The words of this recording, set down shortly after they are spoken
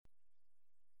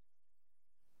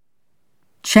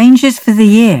Changes for the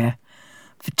year.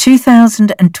 For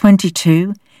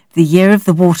 2022, the year of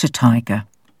the water tiger.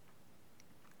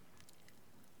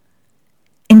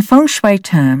 In feng shui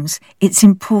terms, it's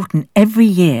important every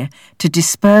year to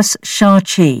disperse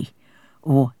sha-qi,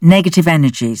 or negative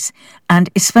energies, and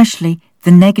especially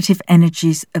the negative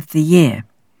energies of the year.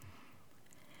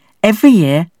 Every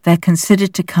year, they're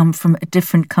considered to come from a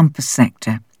different compass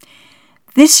sector.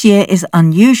 This year is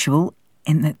unusual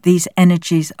in that these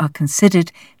energies are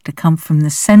considered to come from the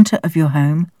centre of your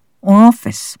home or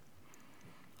office.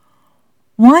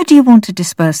 Why do you want to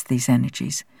disperse these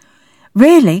energies?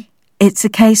 Really, it's a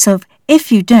case of,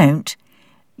 if you don't,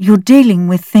 you're dealing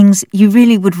with things you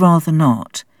really would rather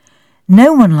not.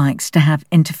 No one likes to have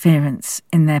interference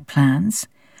in their plans,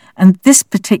 and this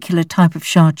particular type of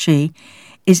sha-qi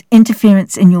is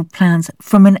interference in your plans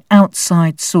from an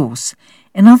outside source.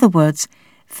 In other words,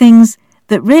 things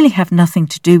that really have nothing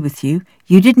to do with you,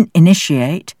 you didn't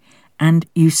initiate, and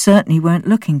you certainly weren't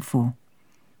looking for.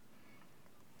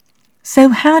 So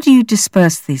how do you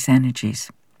disperse these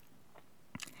energies?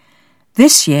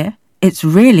 This year, it's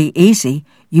really easy.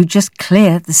 You just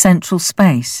clear the central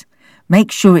space.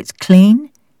 Make sure it's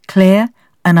clean, clear,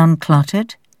 and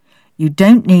uncluttered. You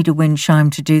don't need a wind chime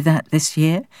to do that this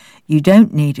year. You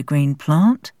don't need a green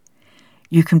plant.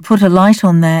 You can put a light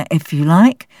on there if you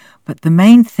like, but the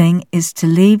main thing is to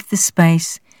leave the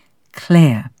space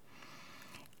clear.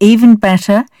 Even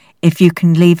better if you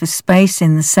can leave a space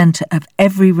in the centre of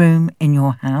every room in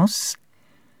your house.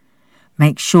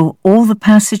 Make sure all the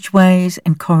passageways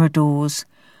and corridors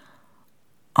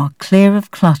are clear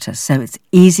of clutter so it's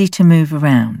easy to move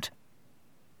around.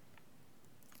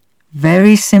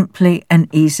 Very simply and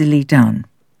easily done.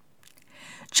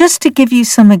 Just to give you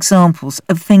some examples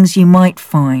of things you might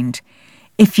find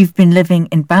if you've been living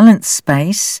in balanced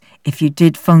space, if you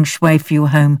did feng shui for your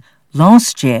home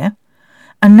last year,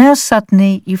 and now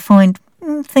suddenly you find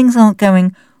things aren't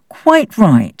going quite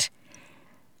right.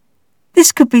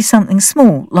 This could be something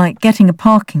small, like getting a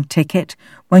parking ticket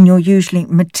when you're usually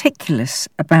meticulous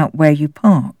about where you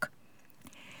park.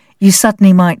 You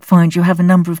suddenly might find you have a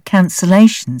number of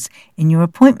cancellations in your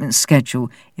appointment schedule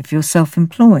if you're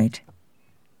self-employed.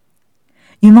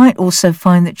 You might also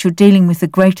find that you're dealing with a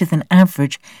greater than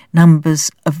average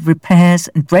numbers of repairs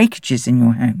and breakages in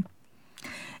your home.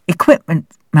 Equipment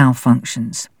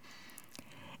malfunctions.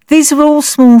 These are all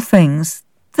small things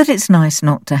that it's nice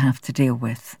not to have to deal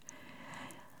with.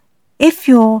 If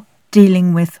you're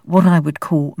dealing with what I would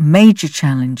call major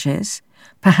challenges,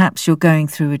 perhaps you're going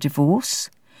through a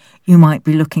divorce, you might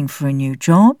be looking for a new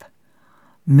job,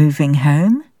 moving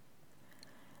home,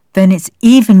 then it's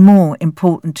even more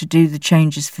important to do the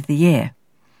changes for the year.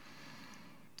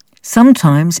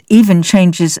 Sometimes even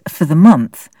changes for the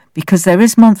month, because there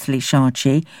is monthly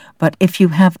sha-qi, but if you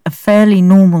have a fairly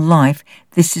normal life,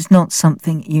 this is not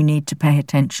something you need to pay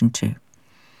attention to.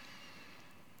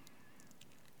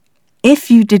 If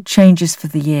you did changes for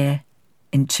the year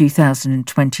in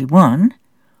 2021,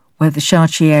 where the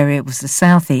sha-qi area was the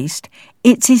southeast,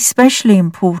 it's especially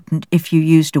important if you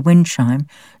used a wind chime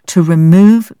to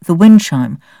remove the wind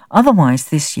chime. Otherwise,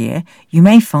 this year, you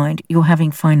may find you're having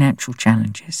financial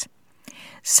challenges.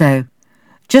 So,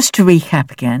 just to recap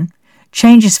again,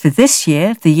 changes for this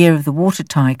year, the year of the water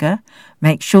tiger,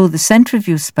 make sure the centre of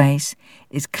your space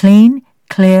is clean,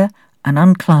 clear, and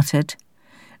uncluttered.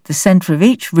 The centre of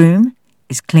each room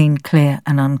is clean, clear,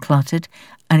 and uncluttered,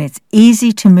 and it's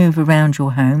easy to move around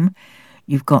your home.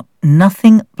 You've got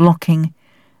nothing blocking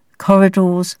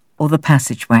corridors or the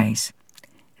passageways.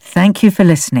 Thank you for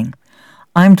listening.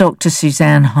 I'm Dr.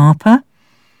 Suzanne Harper.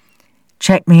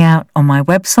 Check me out on my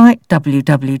website,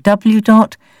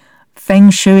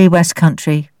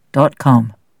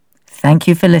 www.fengshuiwestcountry.com. Thank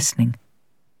you for listening.